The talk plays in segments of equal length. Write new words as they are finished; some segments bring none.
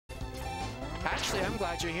Actually, I'm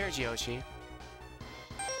glad you're here, Jiyoshi.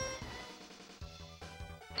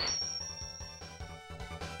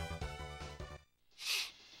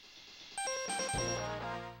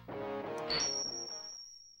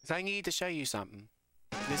 I need to show you something.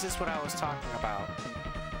 This is what I was talking about.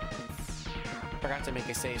 Forgot to make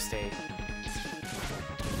a save state.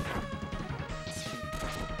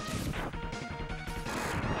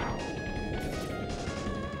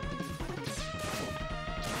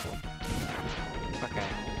 Okay,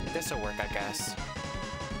 this'll work, I guess.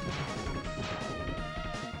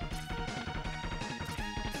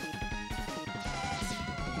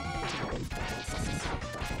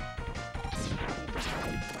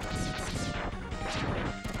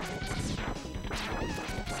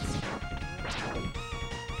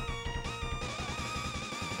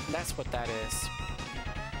 That's what that is.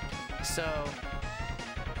 So,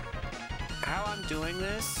 how I'm doing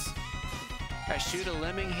this, I shoot a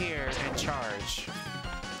lemming here and charge.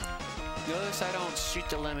 Notice I don't shoot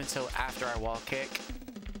the lemon until after I wall kick.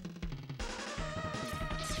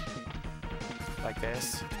 Like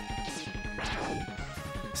this.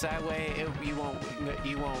 So that way you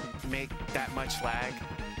won't make that much lag.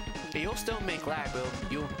 You'll still make lag, but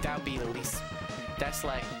that'll be the least. That's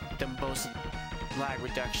like the most lag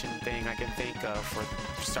reduction thing I can think of for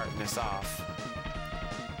starting this off.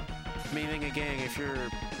 Meaning again, if you're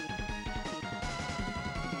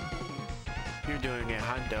doing it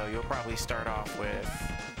hundo, you'll probably start off with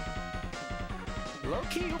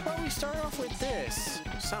low-key, you'll probably start off with this.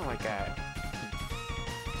 Something like that.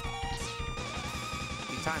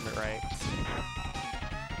 You time it right.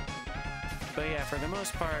 But yeah, for the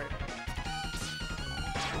most part,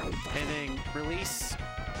 and then release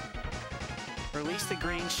the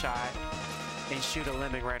green shot and shoot a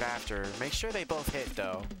lemming right after. Make sure they both hit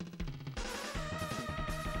though.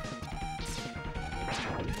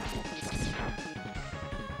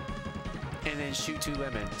 And then shoot 2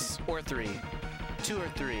 lemons, or 3. 2 or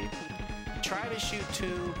 3. Try to shoot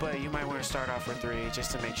 2, but you might want to start off with 3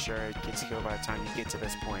 just to make sure it gets killed by the time you get to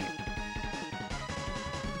this point.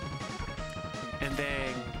 And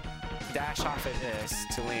then dash off at this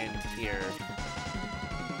to land here.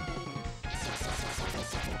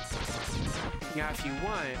 Now if you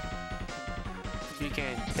want, you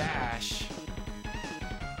can dash,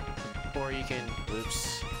 or you can,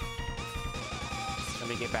 oops, let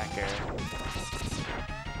me get back here.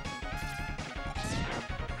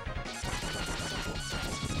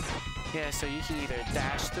 Yeah, so you can either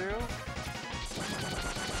dash through,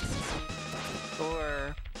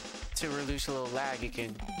 or to reduce a little lag, you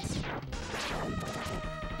can,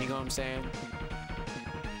 you know what I'm saying?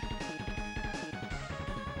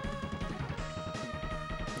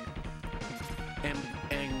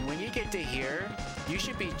 And when you get to here, you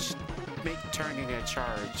should be turning a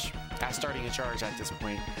charge, starting a charge at this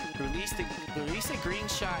point. Release the green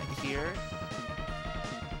shot here,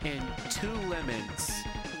 and 2 lemons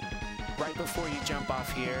right before you jump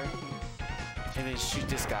off here, and then shoot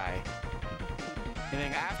this guy. And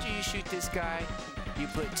then after you shoot this guy, you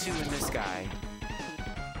put 2 in this guy.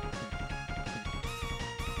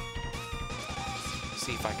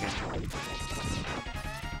 See if I can.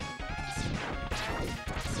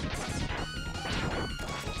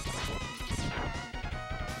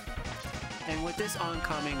 And with this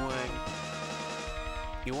oncoming one,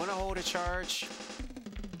 you want to hold a charge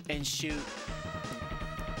and shoot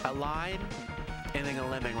a lime and then a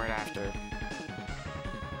lemming right after.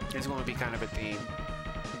 It's going to be kind of a theme.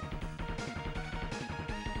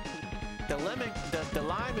 The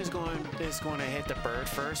lime is going to hit the bird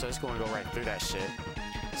first, so it's going to go right through that shit.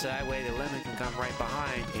 So that way the lemon can come right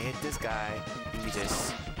behind and hit this guy, and you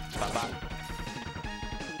just bop.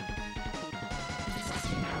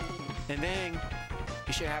 And then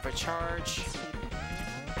you should have a charge.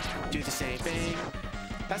 Do the same thing.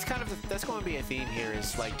 That's going to be a theme here,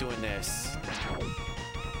 is like doing this.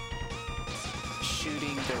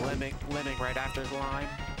 Shooting the lemming right after the line.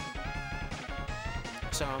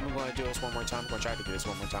 So I'm going to do this one more time. I'm going to try to do this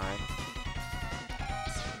one more time.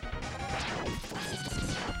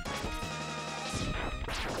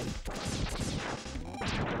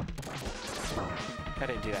 I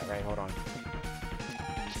didn't do that right. Hold on.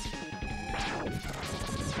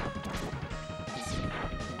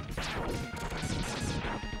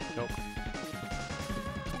 Nope.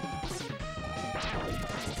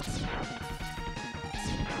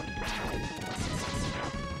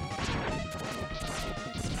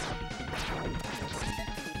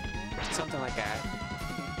 Something like that.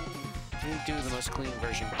 You do the most clean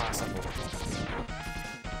version possible.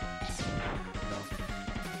 No.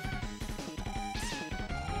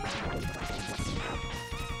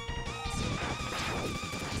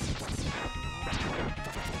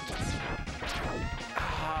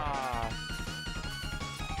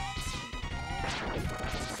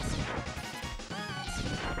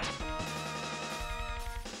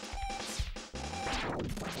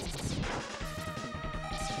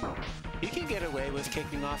 get away with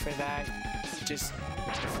kicking off of that. Just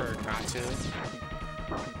prefer not to.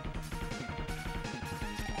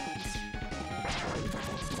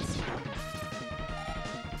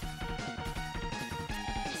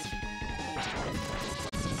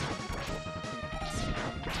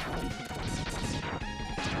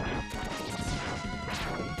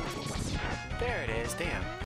 There it is, damn.